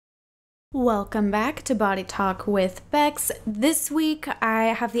Welcome back to Body Talk with Becks. This week, I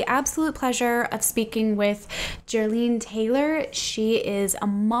have the absolute pleasure of speaking with Jearlean Taylor. She is a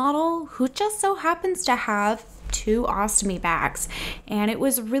model who just so happens to have 2 ostomy bags, and it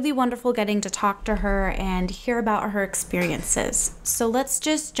was really wonderful getting to talk to her and hear about her experiences. So let's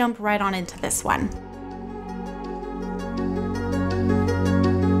just jump right on into this one.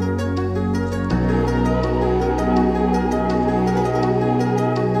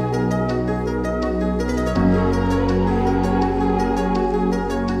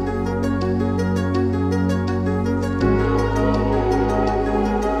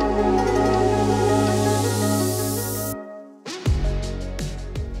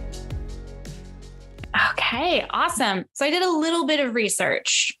 Okay, awesome. So I did a little bit of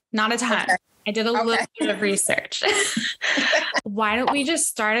research, not a ton. Okay. I did a little bit of research. Why don't we just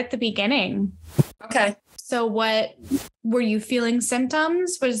start at the beginning? Okay. So what were you feeling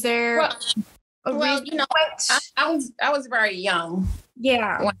symptoms? Was there I was very young.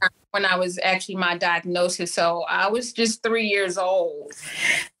 Yeah. When I was actually my diagnosis. So I was just 3 years old.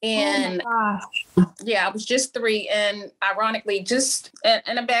 And I was just 3. And ironically, just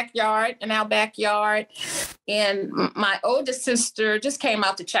in a backyard, in our backyard. And my oldest sister just came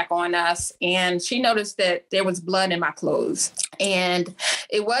out to check on us. And she noticed that there was blood in my clothes. And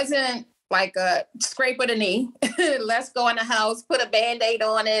it wasn't like a scrape of the knee. Let's go in the house, put a Band-Aid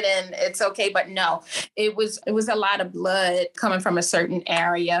on it, and it's okay. But no, it was a lot of blood coming from a certain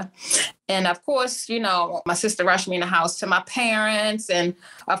area. And of course, my sister rushed me in the house to my parents. And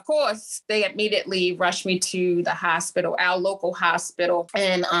of course, they immediately rushed me to the hospital, our local hospital,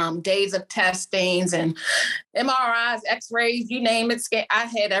 and days of testings and MRIs, x-rays, you name it. I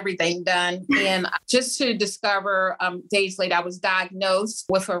had everything done. And just to discover days later, I was diagnosed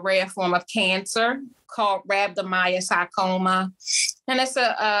with a rare form of cancer called rhabdomyosarcoma. And it's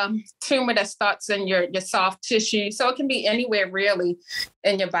a tumor that starts in your soft tissue. So it can be anywhere really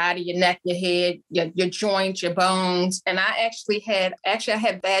in your body, your neck, your head, your joints, your bones. And I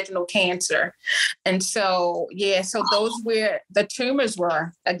had vaginal cancer. And so those were the tumors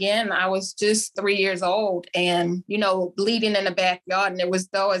were. Again, I was just 3 years old and, bleeding in the backyard. And it was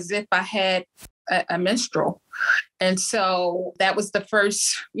though as if I had a menstrual. And so that was the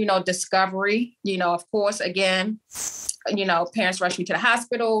first, discovery, of course, again, parents rushed me to the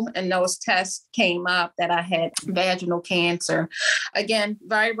hospital and those tests came up that I had vaginal cancer. Again,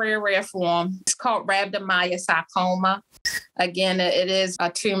 very, very rare form. It's called rhabdomyosarcoma. Again, it is a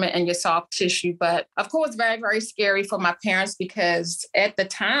tumor in your soft tissue, but of course, very, very scary for my parents because at the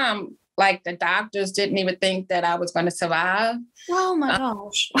time, like the doctors didn't even think that I was going to survive. Oh my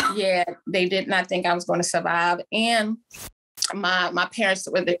gosh. They did not think I was going to survive. And my parents,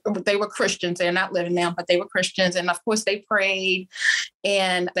 they were Christians. They're not living now, but they were Christians. And of course they prayed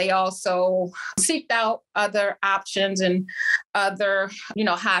and they also seeked out other options and other,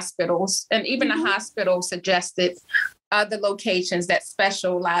 hospitals. And even the hospital suggested other locations that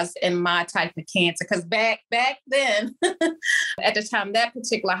specialize in my type of cancer. Because back then, at the time, that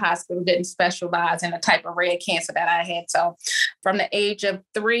particular hospital didn't specialize in the type of rare cancer that I had. So from the age of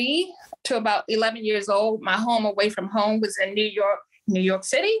 3 to about 11 years old, my home away from home was in New York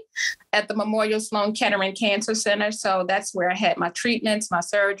City at the Memorial Sloan Kettering Cancer Center. So that's where I had my treatments, my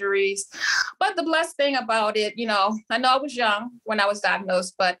surgeries. But the blessed thing about it, I know I was young when I was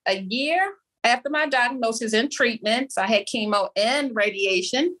diagnosed, but a year after my diagnosis and treatments, I had chemo and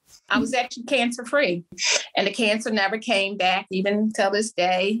radiation. I was actually cancer-free. And the cancer never came back, even till this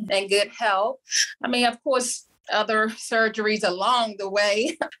day, in good health. I mean, of course, other surgeries along the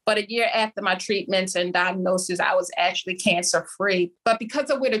way. But a year after my treatments and diagnosis, I was actually cancer-free. But because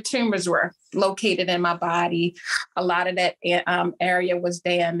of where the tumors were located in my body, a lot of that area was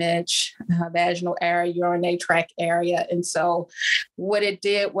damaged, vaginal area, urinary tract area. And so what it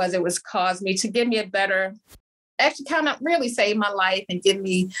did was it was caused me to give me a better actually kind of really saved my life and give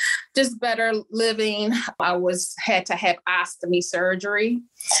me just better living. I had to have ostomy surgery.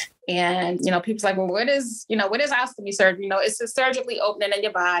 And, people's like, well, what is ostomy surgery? It's a surgically opening in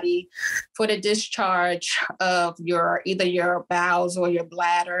your body for the discharge of either your bowels or your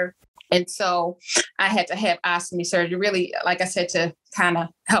bladder. And so I had to have ostomy surgery, really, like I said, to kind of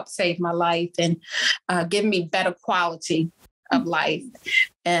help save my life and give me better quality of life.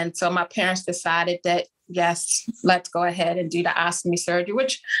 And so my parents decided that, yes, let's go ahead and do the ostomy surgery,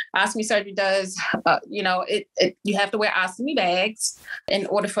 which ostomy surgery does, you have to wear ostomy bags in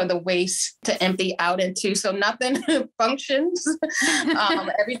order for the waste to empty out into. So nothing functions.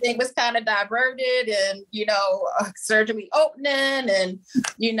 Everything was kind of diverted and, surgery opening and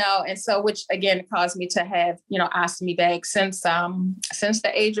so, which again caused me to have, ostomy bags since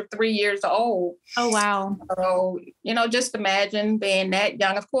the age of 3 years old. Oh, wow. So, just imagine being that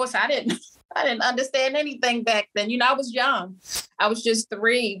young. Of course, I didn't understand anything back then. I was young. I was just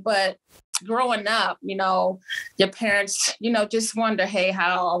 3, but growing up, your parents, just wonder, hey,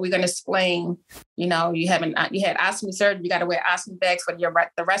 how are we going to explain, you had ostomy surgery, you got to wear ostomy bags for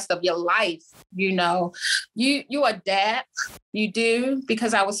the rest of your life. You adapt, you do,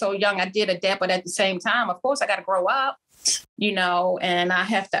 because I was so young, I did adapt, but at the same time, of course, I got to grow up, and I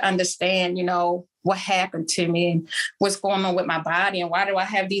have to understand, what happened to me and what's going on with my body and why do I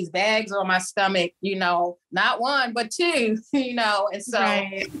have these bags on my stomach, not 1, but 2, and so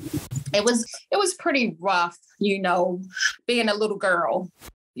right. It was pretty rough, being a little girl,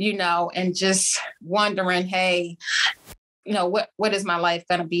 and just wondering, hey, what is my life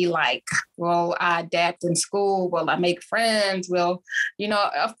going to be like? Will I adapt in school? Will I make friends? Will,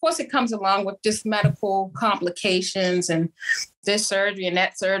 of course it comes along with just medical complications and this surgery and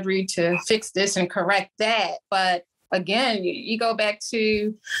that surgery to fix this and correct that. But again, you go back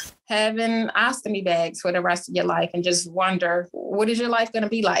to having ostomy bags for the rest of your life and just wonder, what is your life going to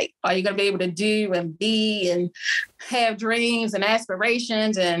be like? Are you going to be able to do and be and have dreams and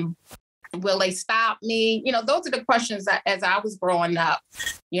aspirations, and will they stop me? Those are the questions that as I was growing up,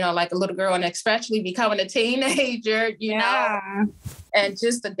 like a little girl, and especially becoming a teenager, and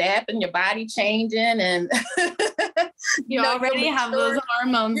just adapting, your body changing, and you already have those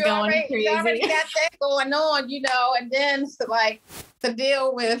hormones going crazy. You already got that going on, and then to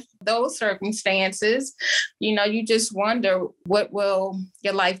deal with those circumstances, you just wonder, what will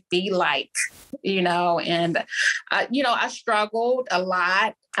your life be like, and I struggled a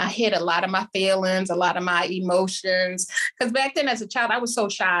lot. I hid a lot of my feelings, a lot of my emotions, because back then as a child, I was so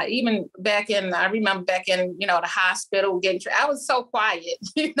shy. Even I remember back in, the hospital I was so quiet,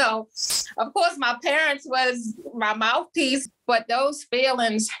 Of course, my parents was my mouthpiece, but those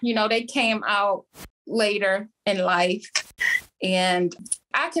feelings, they came out later in life. And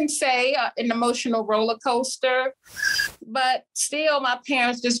I can say an emotional roller coaster, but still my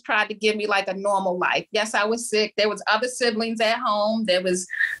parents just tried to give me like a normal life. Yes, I was sick. There was other siblings at home. There was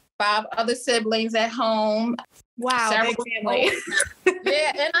 5 other siblings at home. Wow, big family.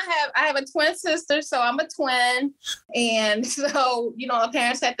 Yeah, and I have a twin sister, so I'm a twin. And so, my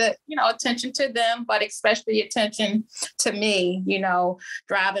parents had to, attention to them, but especially attention to me,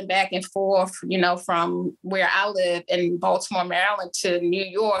 driving back and forth, from where I live in Baltimore, Maryland to New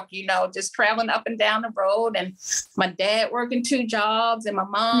York, just traveling up and down the road, and my dad working 2 jobs and my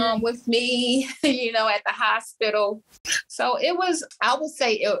mom with me, at the hospital. So it was, I would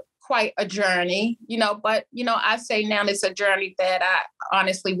say, quite a journey, but, I say now it's a journey that I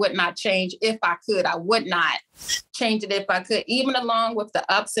honestly would not change if I could. I would not change it if I could, even along with the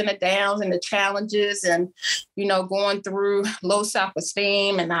ups and the downs and the challenges and, going through low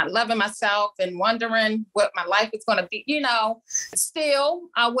self-esteem and not loving myself and wondering what my life is going to be, still,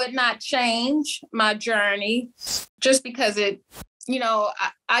 I would not change my journey just because I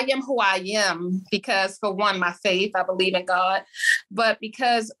am who I am because, for one, my faith, I believe in God, but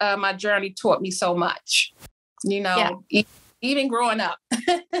because my journey taught me so much, even growing up.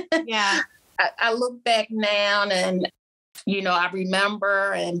 Yeah. I look back now and, I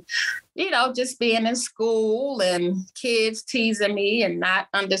remember and, just being in school and kids teasing me and not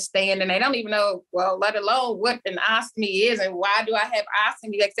understanding. They don't even know, well, let alone what an ostomy is and why do I have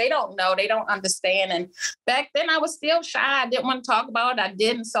ostomy? Like, they don't know, they don't understand. And back then I was still shy. I didn't want to talk about it. I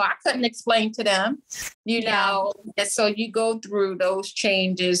didn't. So I couldn't explain to them, And so you go through those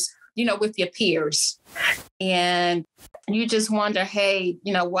changes, with your peers. And you just wonder, hey,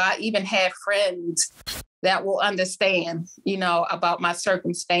 will I even have friends that will understand, about my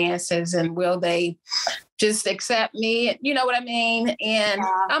circumstances, and will they just accept me? You know what I mean? And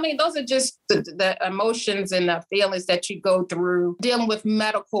I mean, those are just the emotions and the feelings that you go through dealing with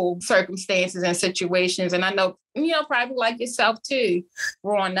medical circumstances and situations. And I know, probably like yourself too,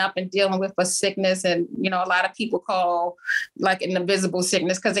 growing up and dealing with a sickness. And, a lot of people call like an invisible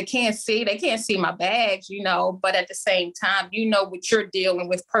sickness because they can't see my bags, but at the same time, what you're dealing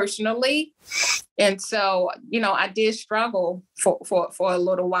with personally. And so, I did struggle for a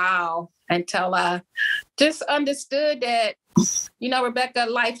little while until I just understood that, Rebecca,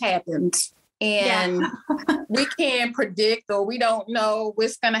 life happens. And we can't predict, or we don't know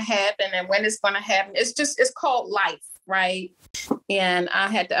what's going to happen and when it's going to happen. It's called life, right? And I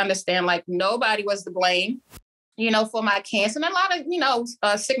had to understand, like, nobody was to blame, for my cancer. And a lot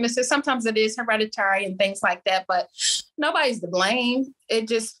of, sicknesses, sometimes it is hereditary and things like that, but nobody's to blame.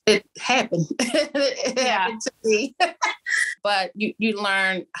 It happened. It happened to me. But you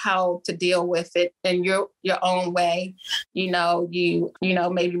learn how to deal with it in your own way. You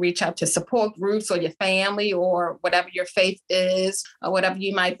maybe reach out to support groups or your family or whatever your faith is or whatever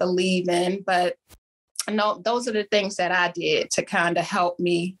you might believe in. But no, those are the things that I did to kind of help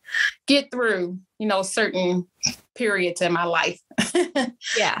me get through, certain periods in my life.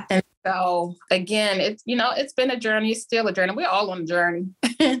 Yeah. And so again, it's been a journey. It's still a journey. We're all on a journey,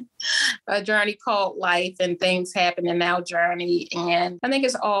 a journey called life, and things happen in our journey. And I think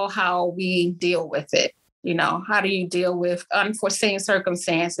it's all how we deal with it. How do you deal with unforeseen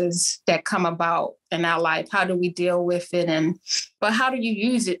circumstances that come about in our life? How do we deal with it? But how do you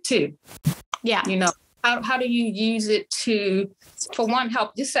use it too? Yeah. How do you use it to, for one,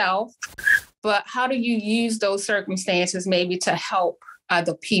 help yourself, but how do you use those circumstances maybe to help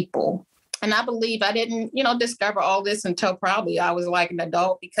other people? And I believe I didn't, discover all this until probably I was like an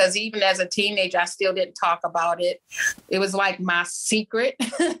adult, because even as a teenager, I still didn't talk about it. It was like my secret.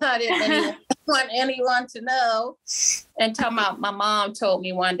 I didn't want anyone to know until my mom told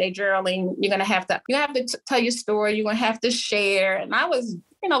me one day, Jearlean, you have to tell your story. You're going to have to share. And I was,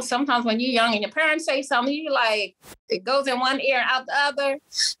 sometimes when you're young and your parents say something, you like, it goes in one ear, out the other.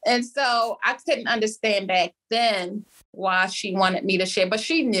 And so I couldn't understand back then why she wanted me to share, but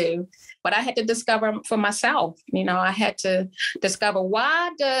she knew. But I had to discover for myself. I had to discover, why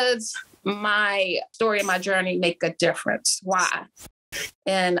does my story and my journey make a difference? Why?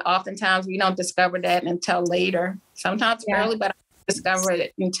 And oftentimes we don't discover that until later. Sometimes early, but I discovered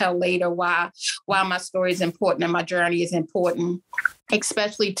it until later, why my story is important and my journey is important,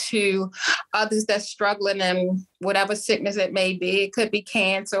 especially to others that's struggling in whatever sickness it may be. It could be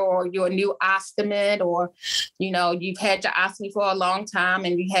cancer, or you're a new ostomate, or, you've had your ostomy for a long time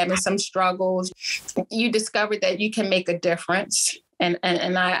and you're having some struggles. You discovered that you can make a difference. And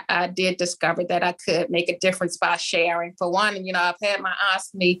I did discover that I could make a difference by sharing. For one, I've had my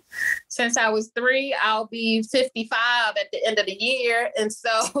ostomy since I was 3. I'll be 55 at the end of the year. And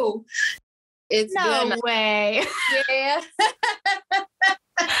so it's no way. Yeah.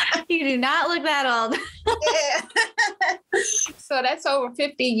 You do not look that old. Yeah. So that's over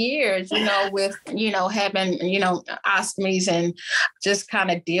 50 years, with, having, ostomies and just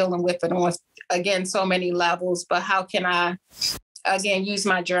kind of dealing with it on, again, so many levels. But how can I, again, use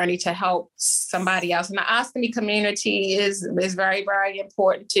my journey to help somebody else? And the ostomy community is very, very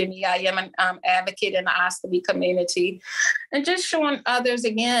important to me. I am an advocate in the ostomy community, and just showing others,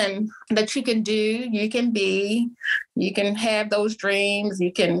 again, that you can do, you can be, you can have those dreams,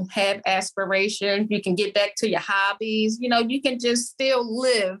 you can have aspirations, you can get back to your hobbies, you can just still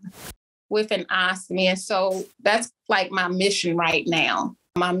live with an ostomy. And so that's like my mission right now.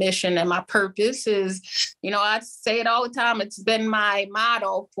 My mission and my purpose is, I say it all the time. It's been my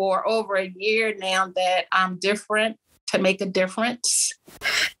motto for over a year now, that I'm different to make a difference.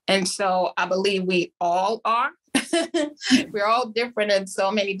 And so I believe we all are. We're all different in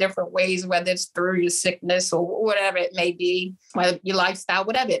so many different ways, whether it's through your sickness or whatever it may be, whether your lifestyle,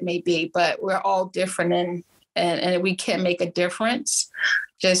 whatever it may be, but we're all different, and we can make a difference.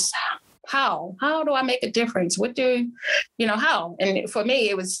 Just how do I make a difference? How? And for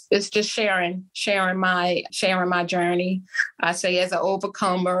me, it's just sharing my journey. I say, as an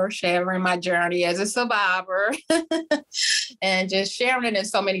overcomer, sharing my journey as a survivor, and just sharing it in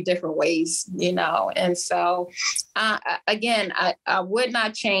so many different ways, And so, again, I would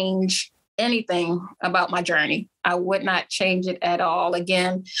not change anything about my journey. I would not change it at all.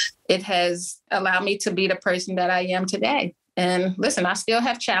 Again, it has allowed me to be the person that I am today. And listen, I still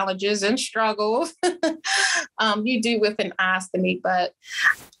have challenges and struggles. You do with an ostomy, but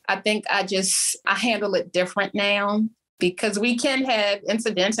I think I handle it different now, because we can have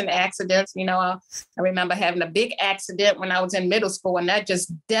incidents and accidents. I remember having a big accident when I was in middle school, and that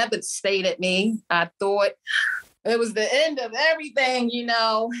just devastated me. I thought it was the end of everything,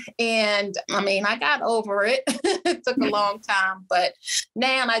 and I got over it. It took a long time, but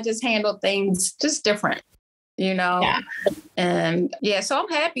now I just handle things just different. Yeah. And so I'm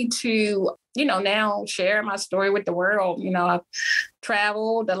happy to, now share my story with the world. I've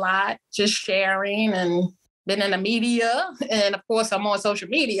traveled a lot, just sharing, and been in the media. And of course, I'm on social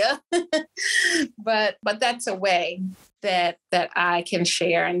media, but that's a way, that I can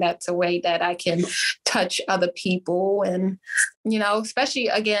share. And that's a way that I can touch other people. And, especially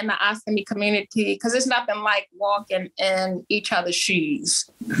again, the ostomy community, because it's nothing like walking in each other's shoes,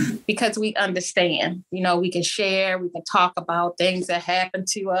 because we understand, we can share, we can talk about things that happen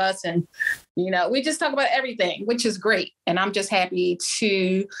to us. And, we just talk about everything, which is great. And I'm just happy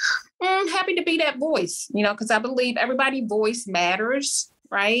to be that voice, because I believe everybody's voice matters,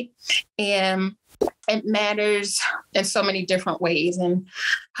 right? And it matters in so many different ways, and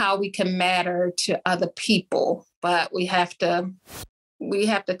how we can matter to other people. But we have to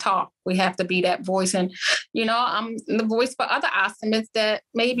talk. We have to be that voice. And, I'm the voice for other ostomists that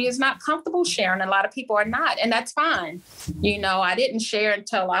maybe is not comfortable sharing. A lot of people are not, and that's fine. I didn't share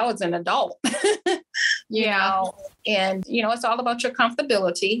until I was an adult, and, it's all about your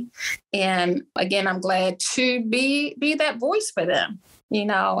comfortability. And again, I'm glad to be that voice for them.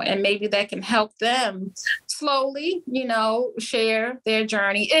 And maybe that can help them slowly, share their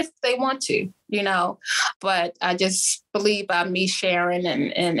journey if they want to, but I just believe by me sharing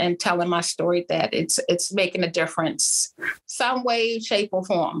and telling my story that it's making a difference some way, shape or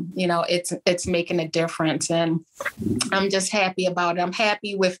form. It's making a difference, and I'm just happy about it. I'm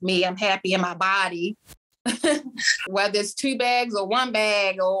happy with me. I'm happy in my body. Whether it's 2 bags or 1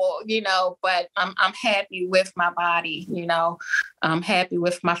 bag, or but I'm happy with my body. I'm happy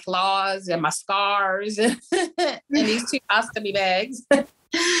with my flaws and my scars and these 2 ostomy bags.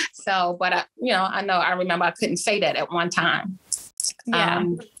 So, but I remember I couldn't say that at one time. Yeah.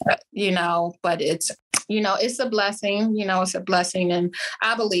 But it's a blessing. It's a blessing, and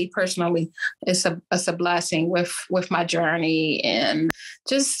I believe personally, it's a blessing with my journey. And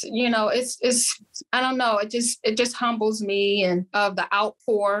just it's I don't know. It just humbles me, and of the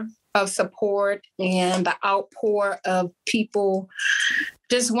outpour of support and the outpour of people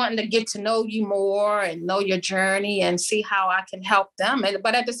just wanting to get to know you more and know your journey and see how I can help them.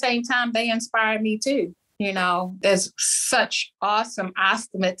 But at the same time, they inspire me too. There's such awesome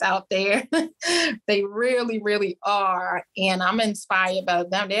ostomates out there. They really, really are. And I'm inspired by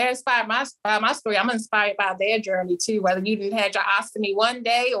them. They're inspired by my story. I'm inspired by their journey too. Whether you didn't have your ostomy one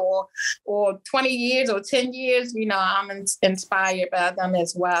day or 20 years or 10 years, I'm inspired by them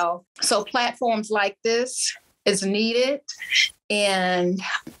as well. So platforms like this is needed. And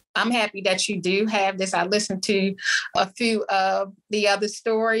I'm happy that you do have this. I listened to a few of the other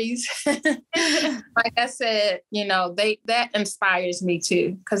stories. Like I said, that inspires me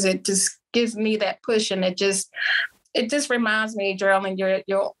too, because it just gives me that push, and it just reminds me, Jearlean,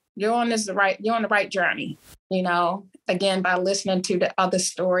 you're on the right journey. Again, by listening to the other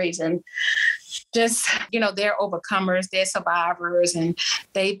stories, and just they're overcomers, they're survivors, and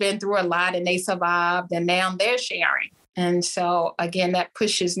they've been through a lot, and they survived, and now they're sharing. And so, again, that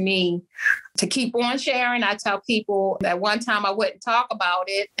pushes me to keep on sharing. I tell people that one time I wouldn't talk about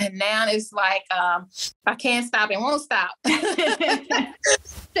it, and now it's like I can't stop and won't stop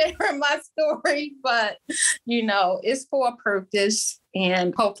sharing my story. But, it's for a purpose,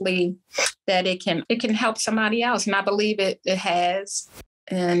 and hopefully that it can help somebody else. And I believe it has.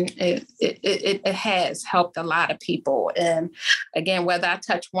 And it has helped a lot of people. And again, whether I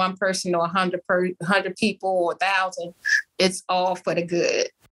touch one person or 100 people or 1,000, it's all for the good.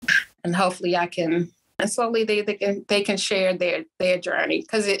 And hopefully I can, and slowly they can share their journey,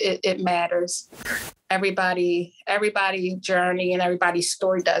 because it matters. Everybody's journey and everybody's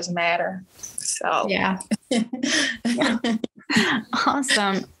story does matter. So yeah.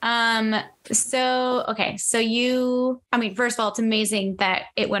 Awesome. So first of all, it's amazing that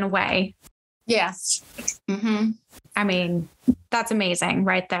it went away. Yes. Mm-hmm. That's amazing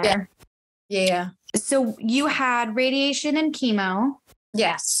right there. Yeah. So you had radiation and chemo.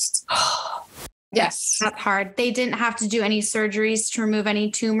 Yes. Yes. That's hard. They didn't have to do any surgeries to remove any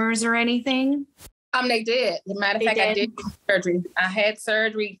tumors or anything? They did. As a matter of fact, I did surgery. I had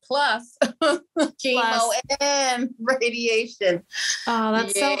surgery plus chemo and radiation. Oh,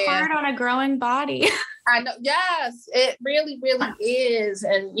 that's so hard on a growing body. I know. Yes, it really, really is.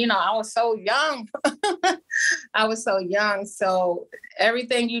 And, I was so young. So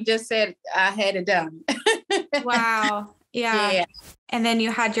everything you just said, I had it done. Wow. Yeah. And then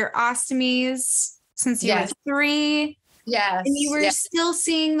you had your ostomies since you were 3. Yes. And you were still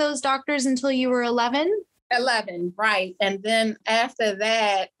seeing those doctors until you were 11? 11, right. And then after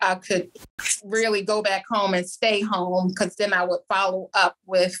that, I could really go back home and stay home, because then I would follow up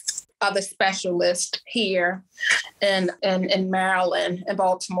with other specialists here in Maryland, in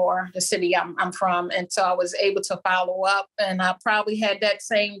Baltimore, the city I'm from. And so I was able to follow up, and I probably had that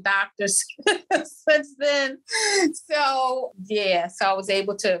same doctor since then. So I was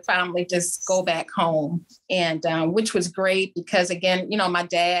able to finally just go back home. And which was great because, again, my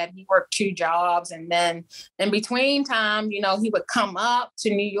dad, he worked 2 jobs. And then in between time, he would come up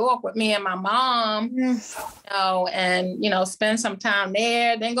to New York with me and my mom, and, spend some time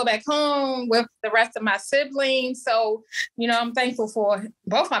there, then go back home with the rest of my siblings. So, I'm thankful for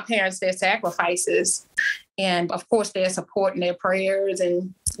both my parents, their sacrifices, and of course, their support and their prayers,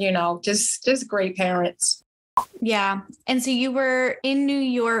 and, just great parents. Yeah. And so you were in New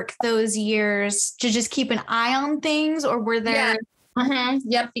York those years to just keep an eye on things, or were there? Yeah. Mm-hmm.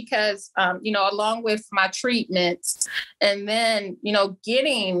 Yep. Because, along with my treatments and then,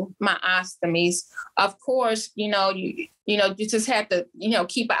 getting my ostomies, of course, you just had to,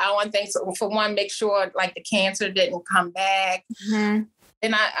 keep an eye on things. So for one, make sure like the cancer didn't come back. Mm-hmm.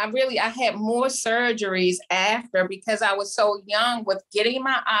 And I had more surgeries after because I was so young with getting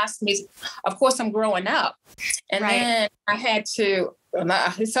my ostomies. Of course, I'm growing up. And then I had to,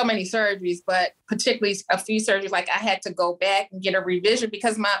 so many surgeries, but particularly a few surgeries, like I had to go back and get a revision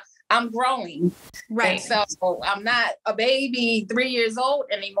because I'm growing. Right. And so I'm not a baby 3 years old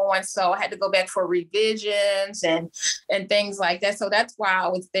anymore. And so I had to go back for revisions and things like that. So that's why I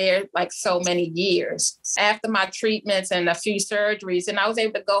was there like so many years after my treatments and a few surgeries. And I was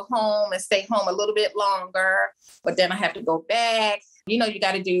able to go home and stay home a little bit longer, but then I have to go back. You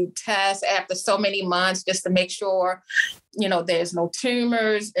got to do tests after so many months just to make sure, there's no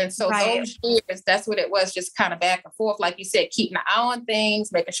tumors. And so those years, that's what it was, just kind of back and forth. Like you said, keeping an eye on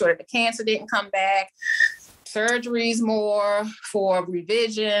things, making sure that the cancer didn't come back, surgeries more for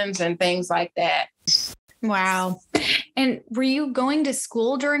revisions and things like that. Wow. And were you going to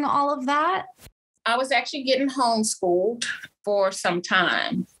school during all of that? I was actually getting homeschooled for some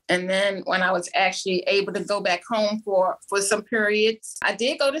time. And then when I was actually able to go back home for some periods, I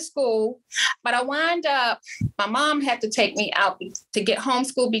did go to school, but I wound up, my mom had to take me out to get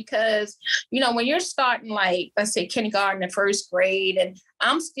homeschooled because, when you're starting like, let's say kindergarten and first grade, and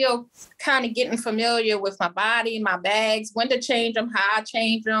I'm still kind of getting familiar with my body, my bags, when to change them, how I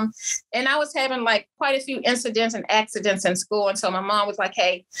change them. And I was having like quite a few incidents and accidents in school. And so my mom was like,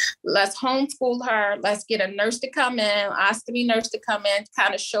 hey, let's homeschool her. Let's get a nurse to come in, ostomy nurse to come in,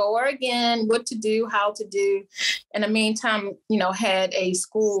 kind of show her again what to do, how to do. In the meantime, had a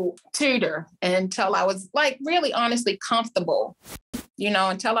school tutor until I was like really honestly comfortable.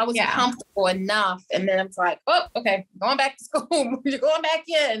 Until I was comfortable enough. And then it's like, oh, okay, going back to school. You're going back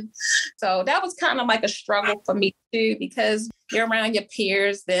in. So that was kind of like a struggle for me too, because you're around your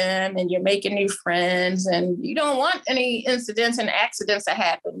peers then and you're making new friends and you don't want any incidents and accidents to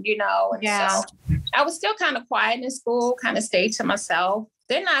happen, And so I was still kind of quiet in school, kind of stayed to myself.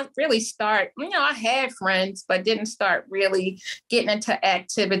 Did not really start, I had friends, but didn't start really getting into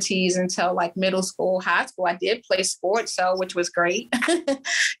activities until like middle school, high school. I did play sports, which was great.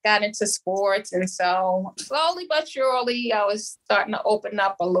 Got into sports. And so slowly but surely, I was starting to open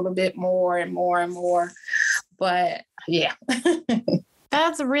up a little bit more and more and more. But yeah.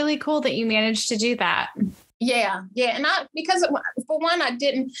 That's really cool that you managed to do that. Yeah. And because for one, I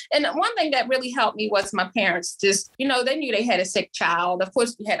didn't. And one thing that really helped me was my parents just, they knew they had a sick child. Of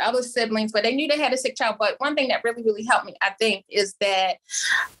course, we had other siblings, but they knew they had a sick child. But one thing that really, really helped me, I think, is that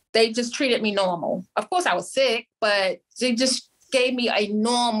they just treated me normal. Of course, I was sick, but they just gave me a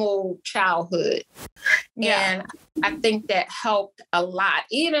normal childhood. Yeah. And I think that helped a lot.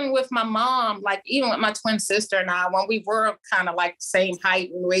 Even with my mom, like even with my twin sister and I, when we were kind of like the same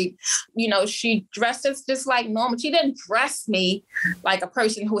height and weight, she dressed us just like normal. She didn't dress me like a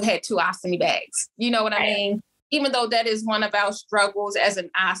person who had 2 ostomy bags. You know what I mean? Even though that is one of our struggles as an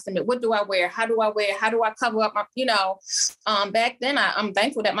ostomy. What do I wear? How do I wear? How do I cover up my, back then I'm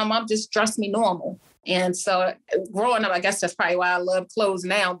thankful that my mom just dressed me normal. And so growing up, I guess that's probably why I love clothes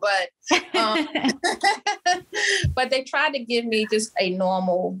now, but but they tried to give me just a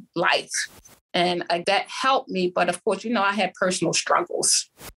normal life. And that helped me. But of course, I had personal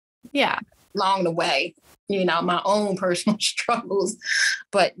struggles. Yeah. Along the way, my own personal struggles.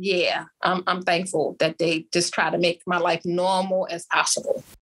 But yeah, I'm thankful that they just try to make my life normal as possible.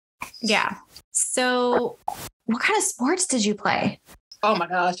 Yeah. So what kind of sports did you play? Oh my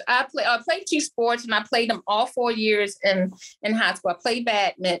gosh. I played 2 sports and I played them all 4 years in high school. I played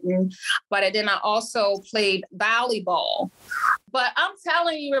badminton, but then I also played volleyball. But I'm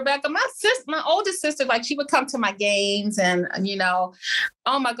telling you, Rebecca, my oldest sister, like she would come to my games and,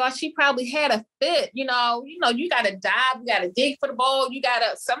 oh my gosh, she probably had a fit. You got to dive, you got to dig for the ball.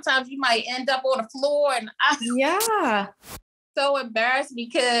 Sometimes you might end up on the floor. And so embarrassed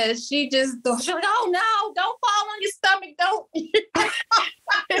because she was like, oh no, don't fall on your stomach. Don't.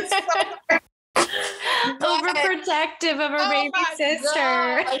 Overprotective of her baby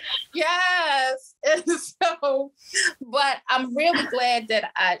sister. Yes. And so, but I'm really glad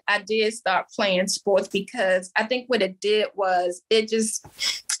that I did start playing sports, because I think what it did was it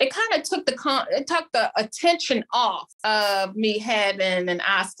kind of took the attention off of me having an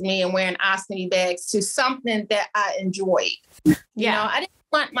ostomy and wearing ostomy bags to something that I enjoyed. You know, I didn't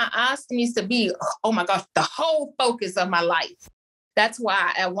want my ostomies to be, oh my gosh, the whole focus of my life. That's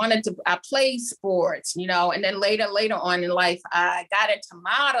why I played sports, you know, and then later on in life, I got into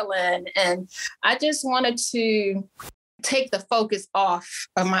modeling, and I just wanted to take the focus off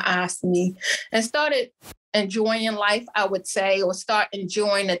of my ostomy and started enjoying life, I would say, or start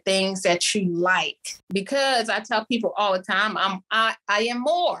enjoying the things that you like. Because I tell people all the time, I am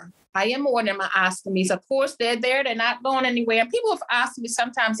more. I am more than my ostomies. Of course, they're there. They're not going anywhere. And people with ostomies,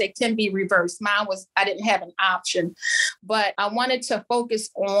 sometimes they can be reversed. I didn't have an option, but I wanted to focus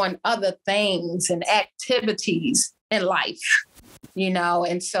on other things and activities in life. You know,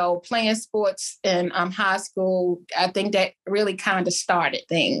 and so playing sports in high school, I think that really kind of started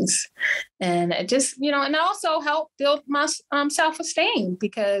things. And it just, you know, and also helped build my self-esteem,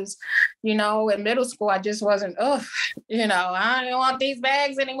 because, you know, in middle school, I just wasn't, you know, I don't want these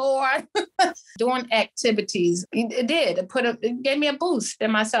bags anymore. Doing activities, it did. It gave me a boost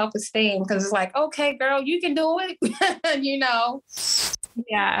in my self-esteem, because it's like, okay, girl, you can do it, you know.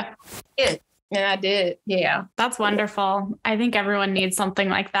 Yeah. And I did. Yeah. That's wonderful. I think everyone needs something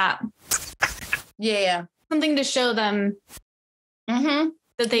like that. Yeah. Something to show them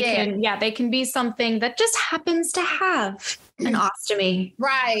that they can be something that just happens to have an ostomy.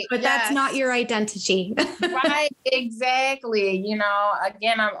 Right. But that's not your identity. Right. Exactly. You know,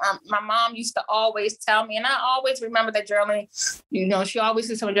 again, my mom used to always tell me, and I always remember that, Jearlean, you know, she always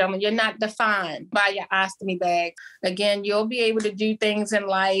said to me, Jearlean, you're not defined by your ostomy bag. Again, you'll be able to do things in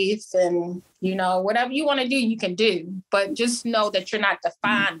life, and, you know, whatever you want to do, you can do. But just know that you're not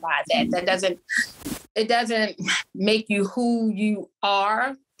defined by that. It doesn't make you who you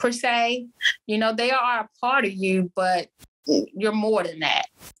are, per se. You know, they are a part of you, but you're more than that.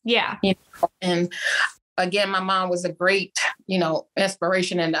 Yeah. You know? And again, my mom was a great, you know,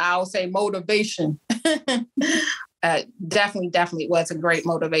 inspiration, and I'll say motivation. Definitely was a great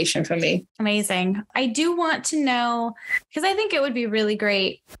motivation for me. Amazing. I do want to know, because I think it would be really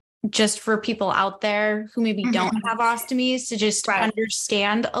great just for people out there who maybe don't have ostomies to just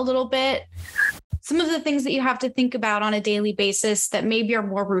understand a little bit some of the things that you have to think about on a daily basis that maybe are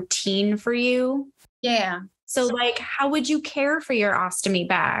more routine for you. Yeah. So like, how would you care for your ostomy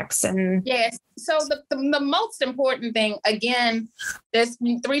bags? And yes. So the most important thing, again, there's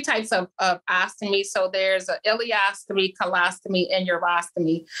 3 types of ostomy. So there's an ileostomy, colostomy, and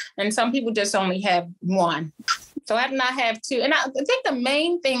urostomy. And some people just only have one. So I do not have 2. And I think the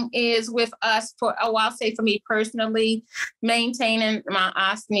main thing is with us, I'll say for me personally, maintaining my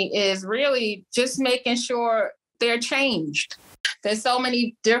ostomy is really just making sure they're changed. There's so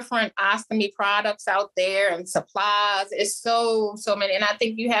many different ostomy products out there and supplies. It's so many. And I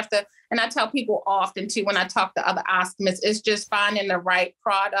think you have to, and I tell people often too, when I talk to other ostomists, it's just finding the right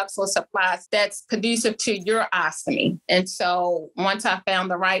products or supplies that's conducive to your ostomy. And so once I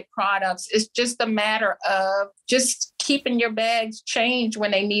found the right products, it's just a matter of just keeping your bags changed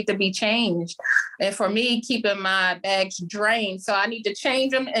when they need to be changed. And for me, keeping my bags drained. So I need to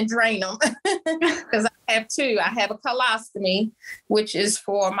change them and drain them because I have 2. I have a colostomy, which is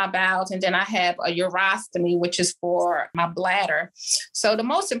for my bowels, and then I have a urostomy, which is for my bladder. So the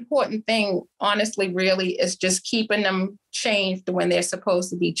most important thing, honestly, really is just keeping them changed when they're supposed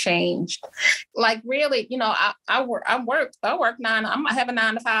to be changed. Like really, you know, I work 9. I have a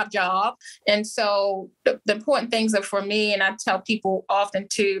 9 to 5 job. And so the important things are for me. And I tell people often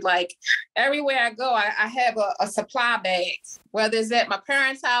too, like everywhere I go, I have a supply bag, whether it's at my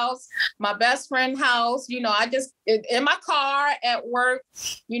parents' house, my best friend's house, you know, I just in my car at work,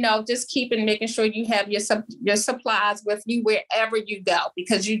 you know, just making sure you have your supplies with you wherever you go,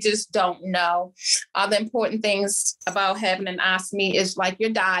 because you just don't know. The important things about having an ostomy is like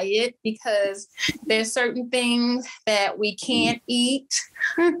your diet, because there's certain things that we can't eat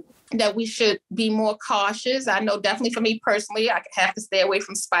that we should be more cautious. I know definitely for me personally, I have to stay away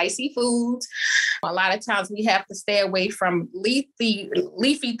from spicy foods. A lot of times we have to stay away from leafy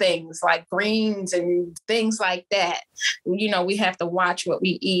things like greens and things like that. You know, we have to watch what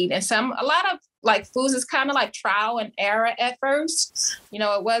we eat. And a lot of like foods is kind of like trial and error at first. You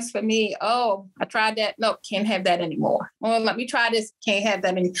know, it was for me, I tried that. Nope, can't have that anymore. Well, let me try this. Can't have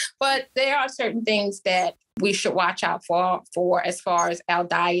that anymore. But there are certain things that we should watch out for as far as our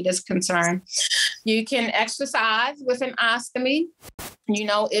diet is concerned. You can exercise with an ostomy. You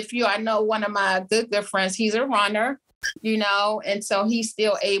know, I know one of my good friends, he's a runner. and so he's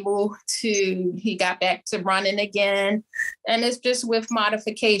still he got back to running again. And it's just with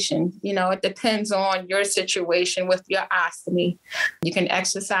modification, it depends on your situation with your ostomy. You can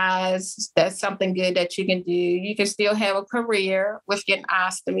exercise. That's something good that you can do. You can still have a career with your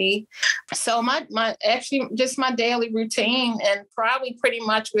ostomy. So my daily routine, and probably pretty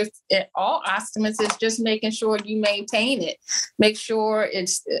much with all ostomies, is just making sure you maintain it. Make sure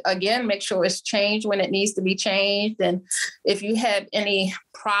it's changed when it needs to be changed. And if you have any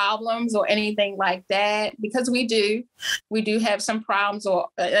problems or anything like that, because we do have some problems, or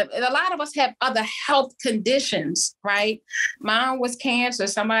a lot of us have other health conditions, right? Mine was cancer.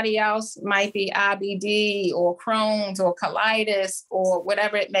 Somebody else might be IBD or Crohn's or colitis or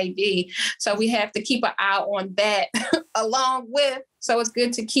whatever it may be. So we have to keep an eye on that along with. So it's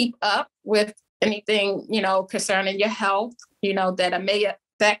good to keep up with anything, concerning your health, that may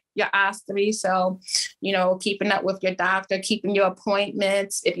affect your ostomy. So, keeping up with your doctor, keeping your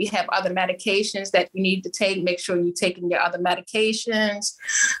appointments. If you have other medications that you need to take, make sure you're taking your other medications.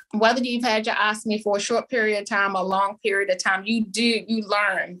 Whether you've had your ostomy for a short period of time or a long period of time, you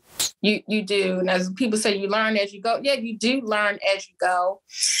learn. You do. And as people say, you learn as you go. Yeah, you do learn as you go.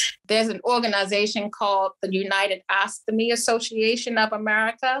 There's an organization called the United Ostomy Association of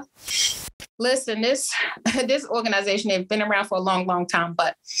America. Listen, this organization has been around for a long, long time,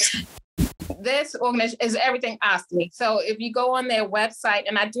 but this organization is everything ostomy. So if you go on their website,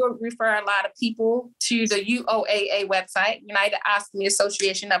 and I do refer a lot of people to the UOAA website, United Ostomy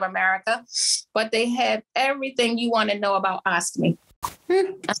Association of America, but they have everything you want to know about ostomy.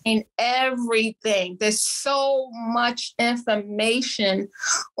 I mean, everything. There's so much information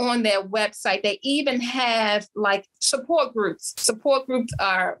on their website. They even have like support groups. Support groups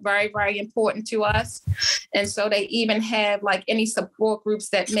are very, very important to us. And so they even have like any support groups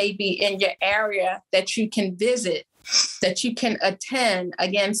that may be in your area that you can visit, that you can attend.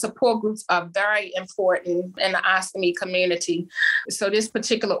 Again, support groups are very important in the ostomy community. So this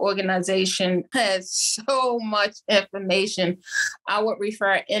particular organization has so much information. I would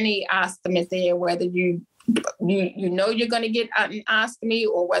refer any ostomist there, whether you you're going to get an ostomy,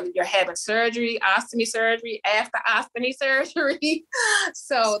 or whether you're having ostomy surgery, after ostomy surgery.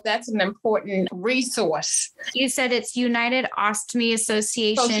 So that's an important resource. You said it's United Ostomy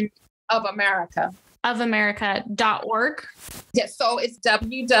Association of America. Of America.org. Yes, so it's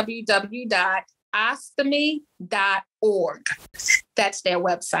www.ostomy.org. That's their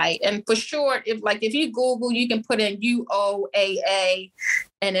website. And for short, if you Google, you can put in UOAA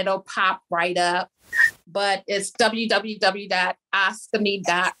and it'll pop right up. But it's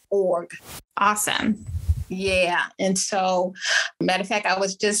www.ostomy.org. Awesome. Yeah. And so, matter of fact, I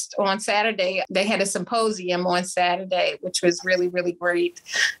was just on Saturday, they had a symposium on Saturday, which was really, really great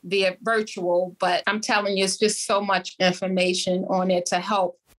via virtual. But I'm telling you, it's just so much information on it to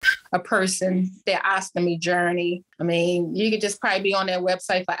help a person, their ostomy journey. I mean, you could just probably be on their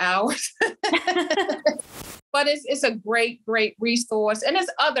website for hours. But it's a great, great resource. And there's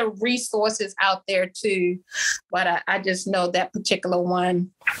other resources out there too. But I just know that particular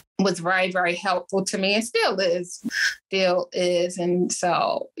one was very, very helpful to me, and still is. And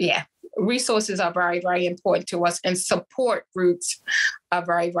so, yeah, resources are very, very important to us, and support groups are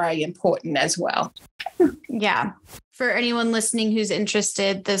very, very important as well. Yeah. For anyone listening who's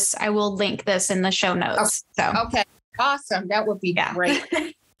interested, I will link this in the show notes. Okay. Awesome. That would be great.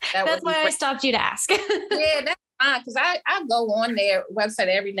 That's why I stopped you to ask. Yeah, that's fine, because I go on their website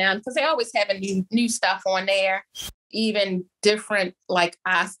every now and then, because they always have new stuff on there, even different like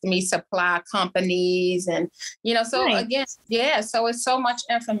ostomy supply companies. And, so nice. Again, yeah, so it's so much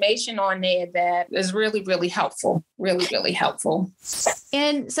information on there that is really, really helpful. Really, really helpful.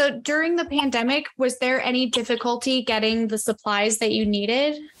 And so during the pandemic, was there any difficulty getting the supplies that you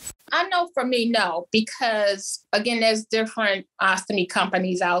needed? I know for me, no, because again, there's different ostomy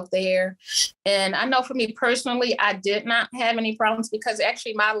companies out there. And I know for me personally, I did not have any problems, because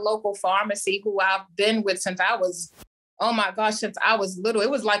actually my local pharmacy, who I've been with since I was little,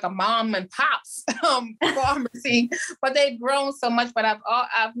 it was like a mom and pops pharmacy, but they've grown so much. But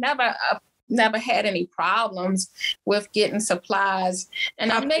I've never had any problems with getting supplies.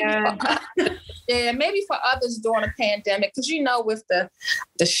 And maybe for others during the pandemic, because with the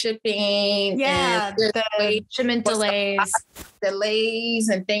shipping, and the shipment delays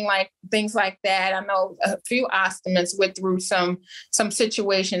and things like that. I know a few ostomists went through some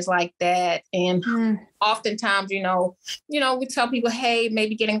situations like that. And oftentimes, we tell people, hey,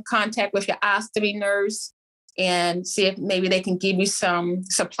 maybe get in contact with your ostomy nurse. and see if maybe they can give you some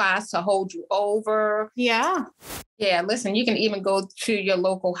supplies to hold you over. Yeah. Yeah, listen, you can even go to your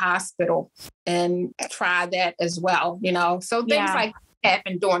local hospital and try that as well, So things like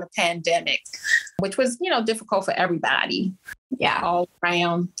happened during the pandemic, which was, difficult for everybody. Yeah. All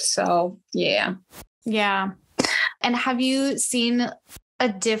around. So, yeah. Yeah. And have you seen a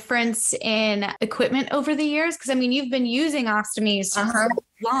difference in equipment over the years? Because, I mean, you've been using ostomies for a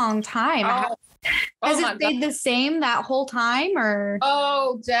long time. Has it stayed the same that whole time, or?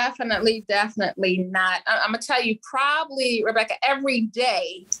 Oh, definitely not. I'm going to tell you, probably, Rebecca, every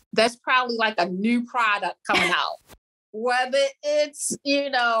day, there's probably like a new product coming out. Whether it's,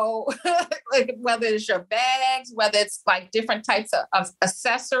 like whether it's your bags, whether it's like different types of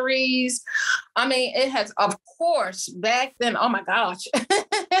accessories. I mean, it has, of course, back then, oh my gosh,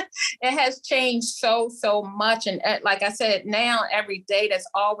 it has changed so much. And like I said, now every day there's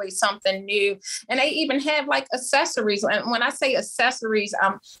always something new. And they even have like accessories. And when I say accessories,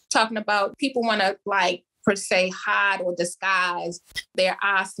 I'm talking about people want to like, per se, hide or disguise their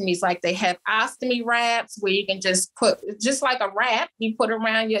ostomies. Like they have ostomy wraps where you can just put, just like a wrap, you put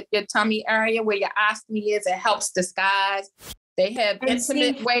around your tummy area where your ostomy is. It helps disguise. They have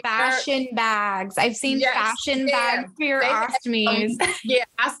intimate fashion bags. I've seen fashion bags for your ostomies.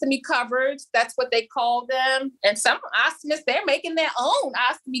 Ostomy covers. That's what they call them. And some ostomists, they're making their own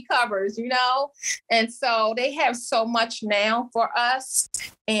ostomy covers, And so they have so much now for us.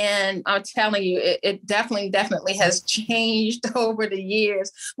 And I'm telling you, it definitely has changed over the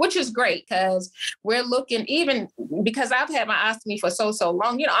years, which is great because we're looking, even because I've had my ostomy for so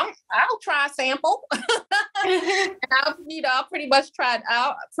long, I'll try a sample. And I'll pretty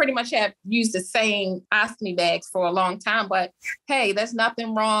much have used the same ostomy bags for a long time, but hey, there's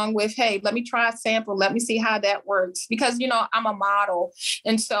nothing wrong with, hey, let me try a sample. Let me see how that works. Because, I'm a model.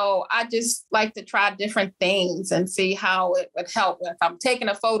 And so I just like to try different things and see how it would help if I'm taking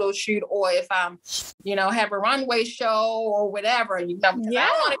a photo shoot or if I'm, have a runway show or whatever, I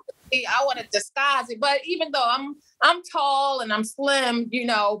want to disguise it. But even though I'm tall and I'm slim,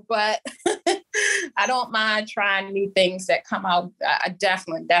 but I don't mind trying new things that come out. I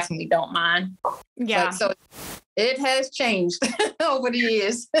definitely don't mind. Yeah. But so it has changed over the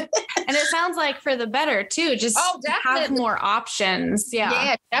years. And it sounds like for the better too, just have more options.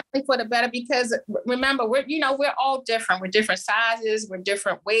 Yeah, definitely for the better, because remember, we're all different. We're different sizes, we're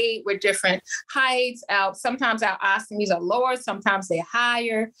different weight, we're different heights. Sometimes our ostomies are lower, sometimes they're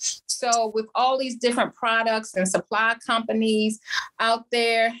higher. So with all these different products and supply companies out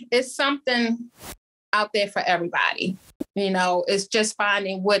there, it's something out there for everybody. It's just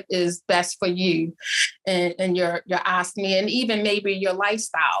finding what is best for you and your ostomy and even maybe your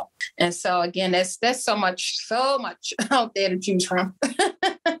lifestyle. And so again, there's so much out there to choose from.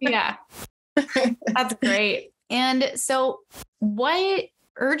 Yeah, that's great. And so what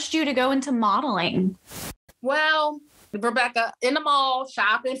urged you to go into modeling? Well, Rebecca, in the mall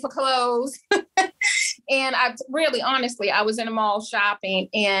shopping for clothes. And honestly, I was in the mall shopping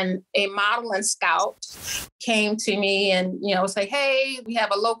and a modeling scout came to me and, say, hey, we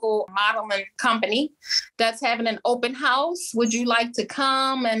have a local modeling company that's having an open house. Would you like to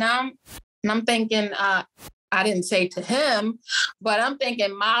come? And I'm thinking, I didn't say to him, but I'm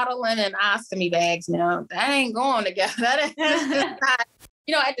thinking modeling and ostomy bags, that ain't going together. That is not.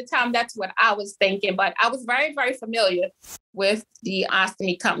 At the time, that's what I was thinking, but I was very, very familiar with the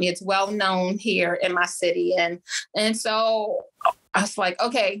ostomy company. It's well known here in my city. And so I was like,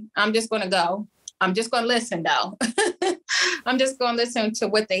 okay, I'm just going to go. I'm just going to listen though. I'm just going to listen to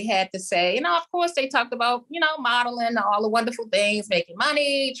what they had to say. Of course they talked about, modeling, all the wonderful things, making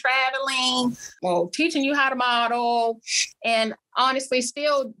money, traveling, teaching you how to model. And honestly,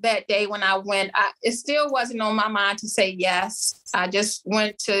 still that day when I went, it still wasn't on my mind to say yes. I just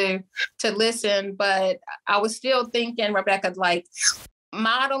went to listen, but I was still thinking, Rebecca, like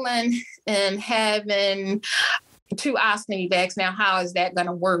modeling and having 2 ostomy bags. Now, how is that going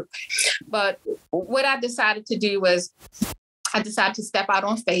to work? But what I decided to do was I decided to step out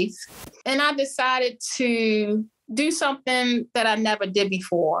on faith, and I decided to do something that I never did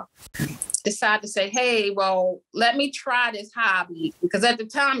before. Decided to say, hey, well, let me try this hobby, because at the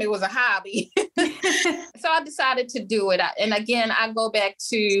time it was a hobby. So I decided to do it. And again, I go back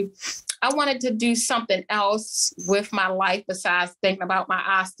to, I wanted to do something else with my life besides thinking about my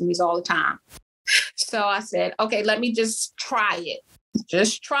ostomies all the time. So I said, okay, let me just try it.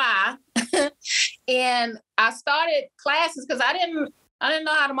 Just try. And I started classes because I I didn't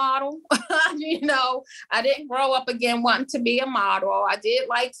know how to model. I didn't grow up again wanting to be a model. I did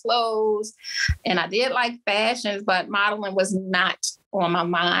like clothes and I did like fashions, but modeling was not on my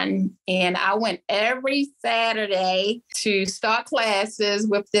mind. And I went every Saturday to start classes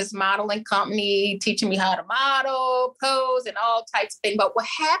with this modeling company, teaching me how to model, pose, and all types of things. But what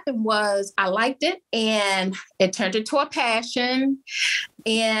happened was I liked it and it turned into a passion.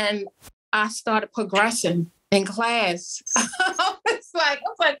 And I started progressing in class. I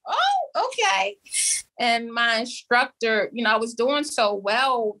was like, oh, okay. And my instructor, I was doing so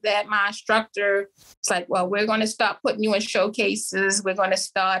well that my instructor was like, well, we're going to start putting you in showcases. We're going to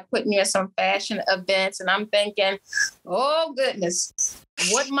start putting you in some fashion events. And I'm thinking, oh, goodness,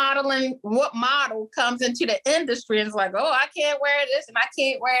 what model comes into the industry and is like, oh, I can't wear this and I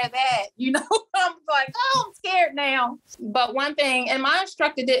can't wear that. I'm like, oh, I'm scared now. But one thing, and my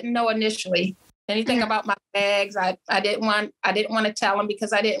instructor didn't know initially anything about my bags. I didn't want to tell him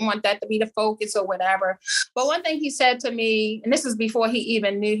because I didn't want that to be the focus or whatever. But one thing he said to me, and this is before he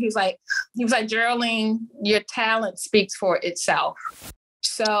even knew, he was like, Jearlean, your talent speaks for itself.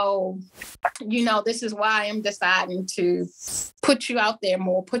 So, this is why I'm deciding to put you out there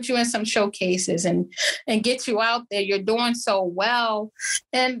more, put you in some showcases and get you out there. You're doing so well.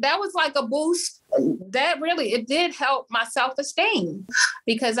 And that was like a boost. It did help my self-esteem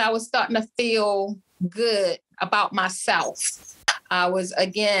because I was starting to feel good about myself. I was,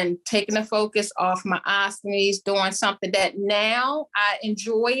 again, taking the focus off my ostomies, doing something that now I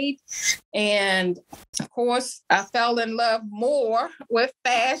enjoyed. And of course, I fell in love more with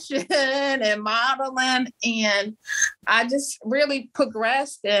fashion and modeling. And I just really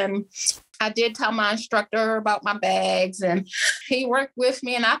progressed. And I did tell my instructor about my bags and he worked with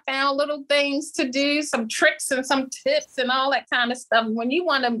me and I found little things to do, some tricks and some tips and all that kind of stuff. When you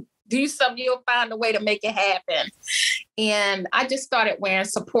want to do something, you'll find a way to make it happen. And I just started wearing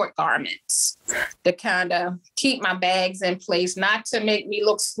support garments to kind of keep my bags in place, not to make me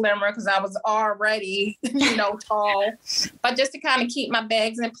look slimmer because I was already, tall, but just to kind of keep my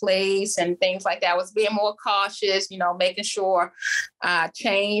bags in place and things like that. I was being more cautious, making sure I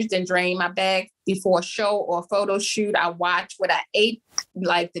changed and drained my bag before a show or a photo shoot. I watched what I ate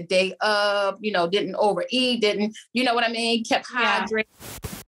like the day of, didn't overeat, kept hydrated.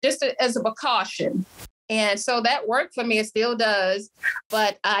 Just as a precaution. And so that worked for me. It still does.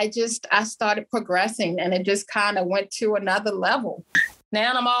 But I started progressing and it just kind of went to another level.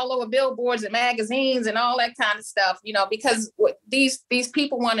 Now I'm all over billboards and magazines and all that kind of stuff, because these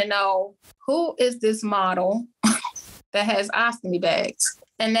people want to know, who is this model that has ostomy bags?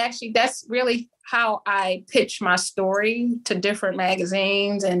 And actually, that's really how I pitch my story to different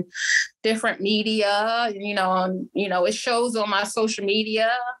magazines and different media. It shows on my social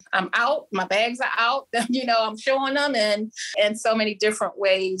media. I'm out, my bags are out, I'm showing them in so many different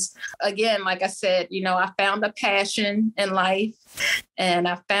ways. Again, like I said, I found a passion in life and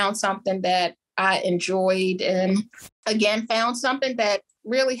I found something that I enjoyed and again, found something that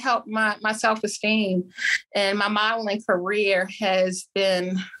really helped my self-esteem. And my modeling career has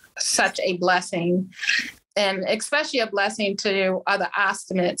been such a blessing. And especially a blessing to other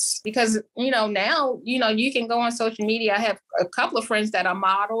ostomates because, now, you can go on social media. I have a couple of friends that are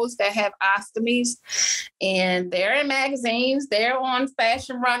models that have ostomies and they're in magazines, they're on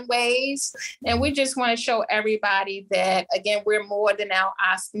fashion runways. And we just want to show everybody that, again, we're more than our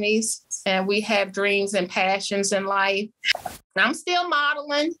ostomies and we have dreams and passions in life. I'm still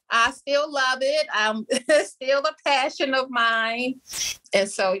modeling. I still love it. I'm still a passion of mine. And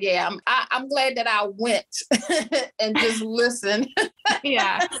so, yeah, I'm glad that I went and just listened.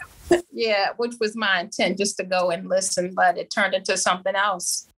 Yeah. Yeah, which was my intent, just to go and listen, but it turned into something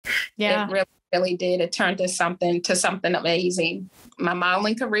else. Yeah. It really did. It turned into something amazing. My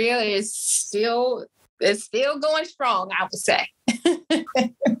modeling career is still going strong, I would say.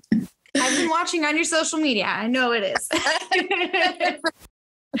 I've been watching on your social media. I know it is.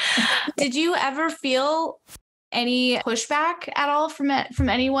 Did you ever feel any pushback at all from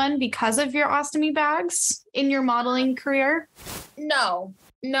anyone because of your ostomy bags in your modeling career? No,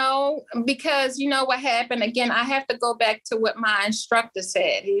 because what happened? Again, I have to go back to what my instructor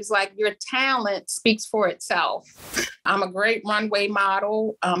said. He's like, your talent speaks for itself. I'm a great runway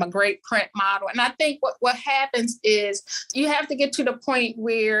model. I'm a great print model. And I think what happens is you have to get to the point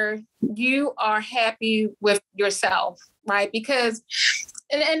where you are happy with yourself, right? Because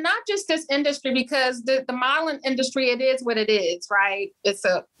and not just this industry, because the modeling industry, it is what it is, right?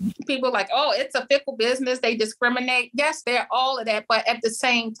 People are like, oh, it's a fickle business. They discriminate. Yes, they're all of that. But at the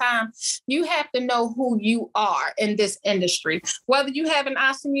same time, you have to know who you are in this industry, whether you have an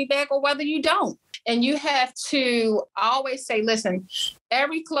ostomy bag or whether you don't. And you have to always say, listen,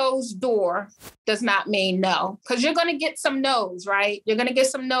 every closed door does not mean no, because you're going to get some no's, right? You're going to get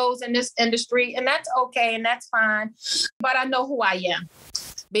some no's in this industry, and that's okay, and that's fine. But I know who I am,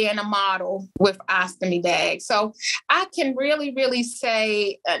 being a model with ostomy bags. So I can really, really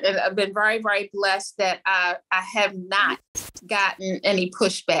say I've been very, very blessed that I have not gotten any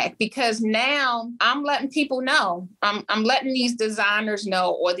pushback, because now I'm letting people know. I'm letting these designers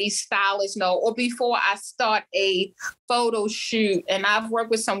know, or these stylists know, or before I start a photo shoot, and I've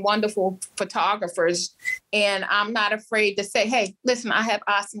worked with some wonderful photographers, and I'm not afraid to say, hey, listen, I have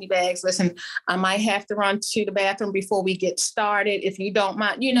ostomy bags. Listen, I might have to run to the bathroom before we get started. If you don't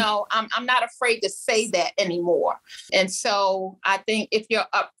mind, I'm not afraid to say that anymore. And so I think if you're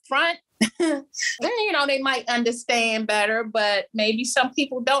upfront, then, they might understand better, but maybe some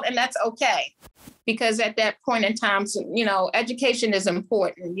people don't, and that's okay. Because at that point in time, education is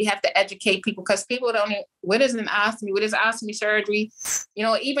important. You have to educate people, because people don't know what is an ostomy, what is ostomy surgery.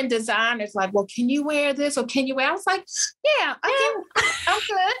 Even designers like, well, can you wear this, or can you wear? I was like, yeah, I can. I'm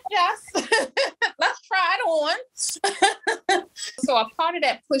good. Yes. Let's try it on. So a part of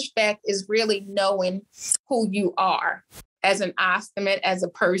that pushback is really knowing who you are as an ostomist, as a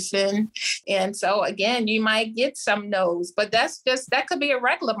person. And so again, you might get some no's, but that could be a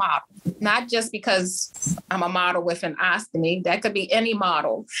regular model, not just because I'm a model with an ostomy. That could be any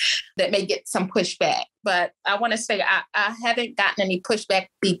model that may get some pushback. But I want to say I haven't gotten any pushback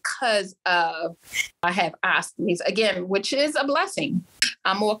because of I have ostomies, again, which is a blessing.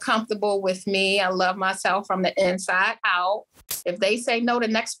 I'm more comfortable with me. I love myself from the inside out. If they say no, the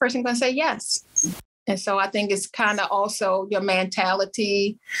next person going to say yes. And so I think it's kind of also your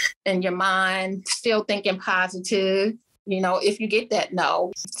mentality and your mind, still thinking positive, if you get that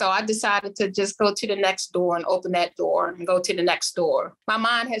no. So I decided to just go to the next door and open that door and go to the next door. My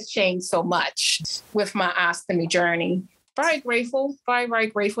mind has changed so much with my ostomy journey. Very grateful, very, very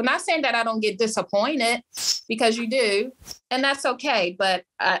grateful. Not saying that I don't get disappointed, because you do, and that's okay. But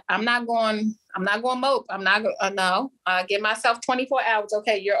I'm not going mope. I'm not going to, no. Give myself 24 hours.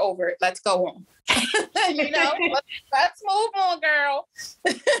 Okay, you're over it. Let's go on. Let's move on, girl.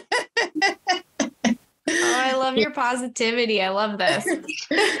 Oh, I love your positivity. I love this. And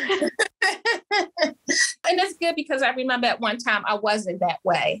it's good, because I remember at one time I wasn't that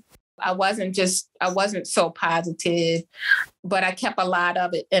way. I wasn't so positive, but I kept a lot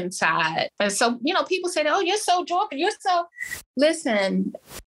of it inside. And so, people said, oh, you're so joyful. Listen,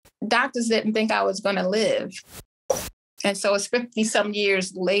 doctors didn't think I was going to live. And so it's 50 some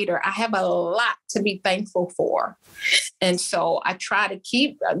years later, I have a lot to be thankful for. And so I try to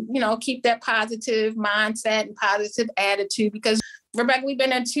keep that positive mindset and positive attitude, because Rebecca, we've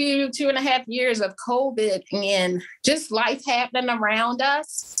been in 2.5 years of COVID and just life happening around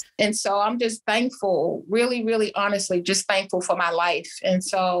us. And so I'm just thankful, really, really honestly, just thankful for my life. And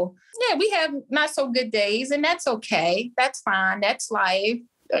so, yeah, we have not so good days, and that's okay. That's fine. That's life.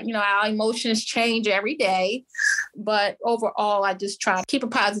 Our emotions change every day, but overall, I just try to keep a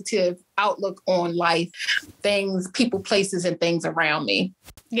positive outlook on life, things, people, places, and things around me.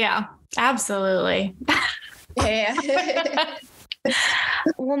 Yeah, absolutely. Yeah.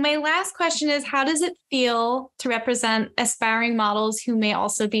 Well, my last question is, how does it feel to represent aspiring models who may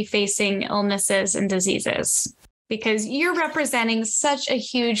also be facing illnesses and diseases? Because you're representing such a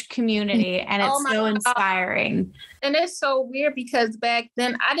huge community, and it's so inspiring. And it's so weird, because back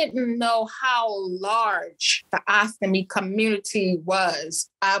then I didn't know how large the ostomy community was.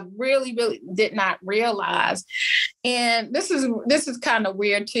 I really, really did not realize. And this is kind of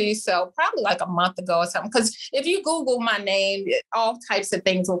weird too. So probably like a month ago or something, because if you Google my name, all types of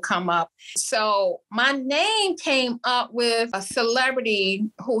things will come up. So my name came up with a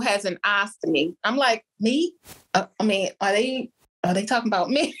celebrity who has an ostomy. I'm like, me? Are they talking about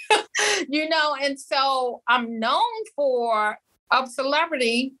me? And so I'm known for a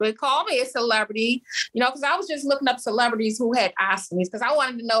celebrity. They call me a celebrity, because I was just looking up celebrities who had ostomies, because I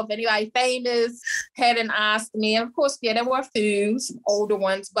wanted to know if anybody famous had an ostomy. And of course, yeah, there were a few, some older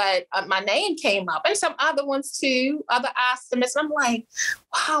ones, but my name came up, and some other ones too, other ostomists. I'm like,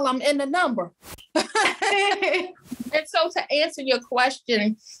 wow, I'm in the number. And so to answer your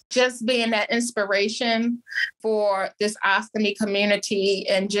question, just being that inspiration for this ostomy community,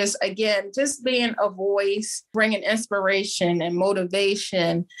 and just being a voice, bringing inspiration and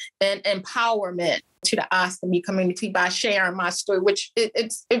motivation and empowerment to the ostomy community by sharing my story, which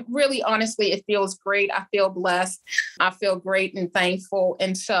it really, honestly, it feels great. I feel blessed. I feel great and thankful.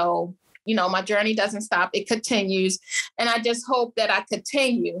 And so, my journey doesn't stop. It continues. And I just hope that I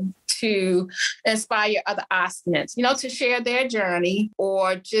continue to inspire other ostomies, to share their journey,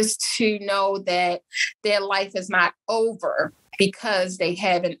 or just to know that their life is not over because they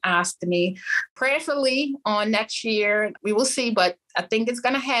have an ostomy. Prayerfully on next year, we will see, but I think it's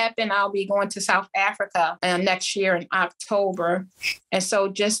going to happen. I'll be going to South Africa next year in October. And so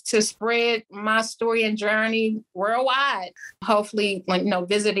just to spread my story and journey worldwide, hopefully,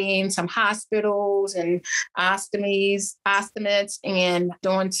 visiting some hospitals and ostomies, and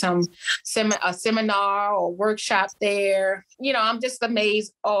doing a seminar or workshop there. I'm just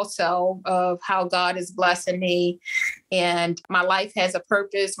amazed also of how God is blessing me. And my life has a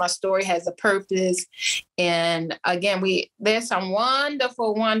purpose. My story has a purpose. And again, there's some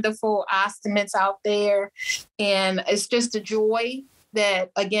wonderful, wonderful ostomies out there. And it's just a joy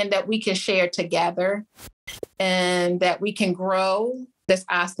that we can share together, and that we can grow this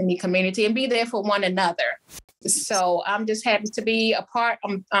ostomy community and be there for one another. So I'm just happy to be a part.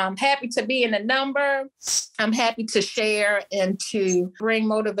 I'm happy to be in the number. I'm happy to share and to bring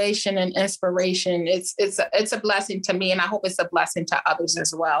motivation and inspiration. It's a blessing to me, and I hope it's a blessing to others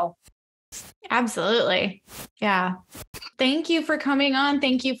as well. Absolutely. Yeah. Thank you for coming on.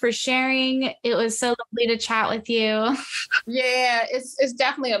 Thank you for sharing. It was so lovely to chat with you. Yeah, it's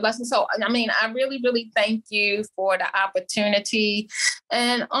definitely a blessing. So, I really, really thank you for the opportunity.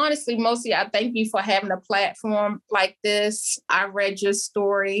 And honestly, mostly I thank you for having a platform like this. I read your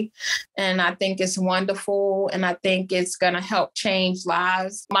story and I think it's wonderful. And I think it's going to help change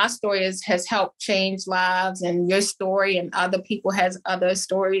lives. My story has helped change lives, and your story and other people has other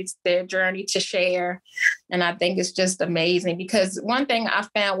stories, their journey to share. And I think it's just amazing, because one thing I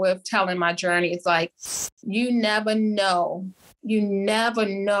found with telling my journey is you never know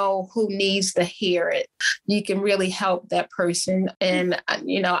who needs to hear it. You can really help that person. And,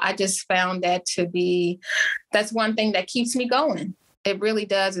 I just found that that's one thing that keeps me going. It really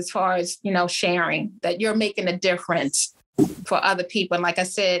does, as far as, sharing that you're making a difference for other people. And like I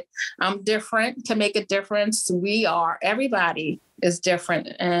said, I'm different to make a difference. Everybody is different.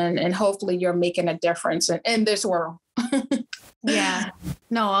 And hopefully you're making a difference in this world. Yeah,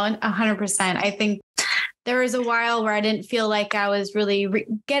 no, 100%. I think there was a while where I didn't feel like I was really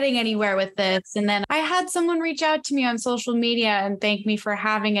getting anywhere with this. And then I had someone reach out to me on social media and thank me for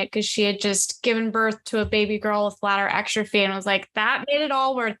having it, because she had just given birth to a baby girl with bladder extrophy. And I was like, that made it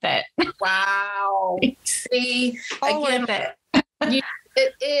all worth it. Wow. See, all worth it.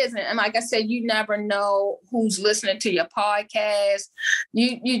 It is. And like I said, you never know who's listening to your podcast.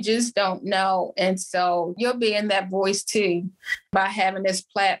 You just don't know. And so you're being that voice too, by having this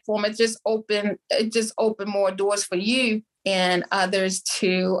platform. It just opened more doors for you and others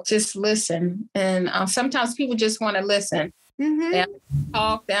to just listen. And sometimes people just want to listen. Mm-hmm. They don't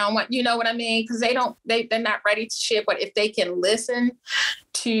talk, they don't want, you know what I mean? Because they're not ready to share. But if they can listen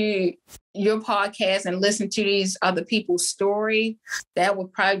to your podcast and listen to these other people's story, that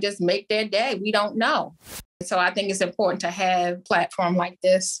would probably just make their day. We don't know. So I think it's important to have a platform like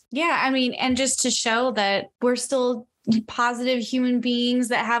this. Yeah. And just to show that we're still positive human beings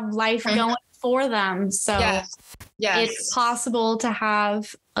that have life going for them. So yes. It's possible to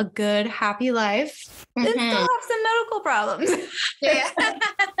have a good, happy life and still have some medical problems.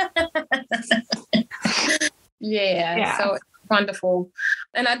 Yeah. So it's wonderful.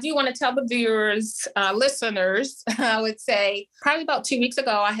 And I do want to tell the viewers, listeners, I would say probably about 2 weeks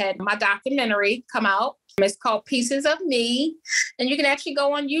ago, I had my documentary come out. It's called Pieces of Me. And you can actually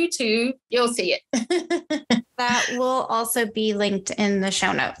go on YouTube. You'll see it. That will also be linked in the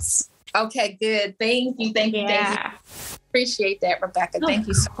show notes. Okay, good. Thank you. Thank you. Appreciate that, Rebecca. Thank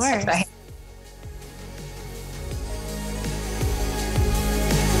you so much.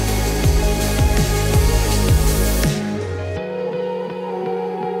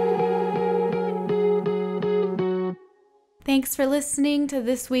 Thanks for listening to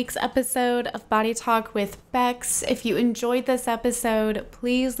this week's episode of Body Talk with Becks. If you enjoyed this episode,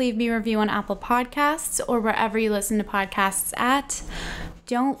 please leave me a review on Apple Podcasts or wherever you listen to podcasts at.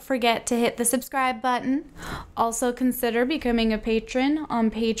 Don't forget to hit the subscribe button. Also consider becoming a patron on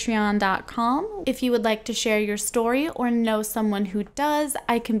patreon.com. If you would like to share your story or know someone who does,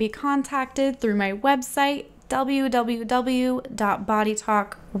 I can be contacted through my website,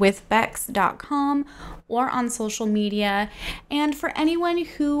 www.bodytalkwithbecks.com, or on social media. And for anyone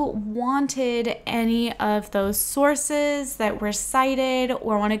who wanted any of those sources that were cited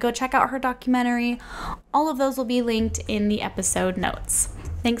or want to go check out her documentary, all of those will be linked in the episode notes.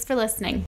 Thanks for listening.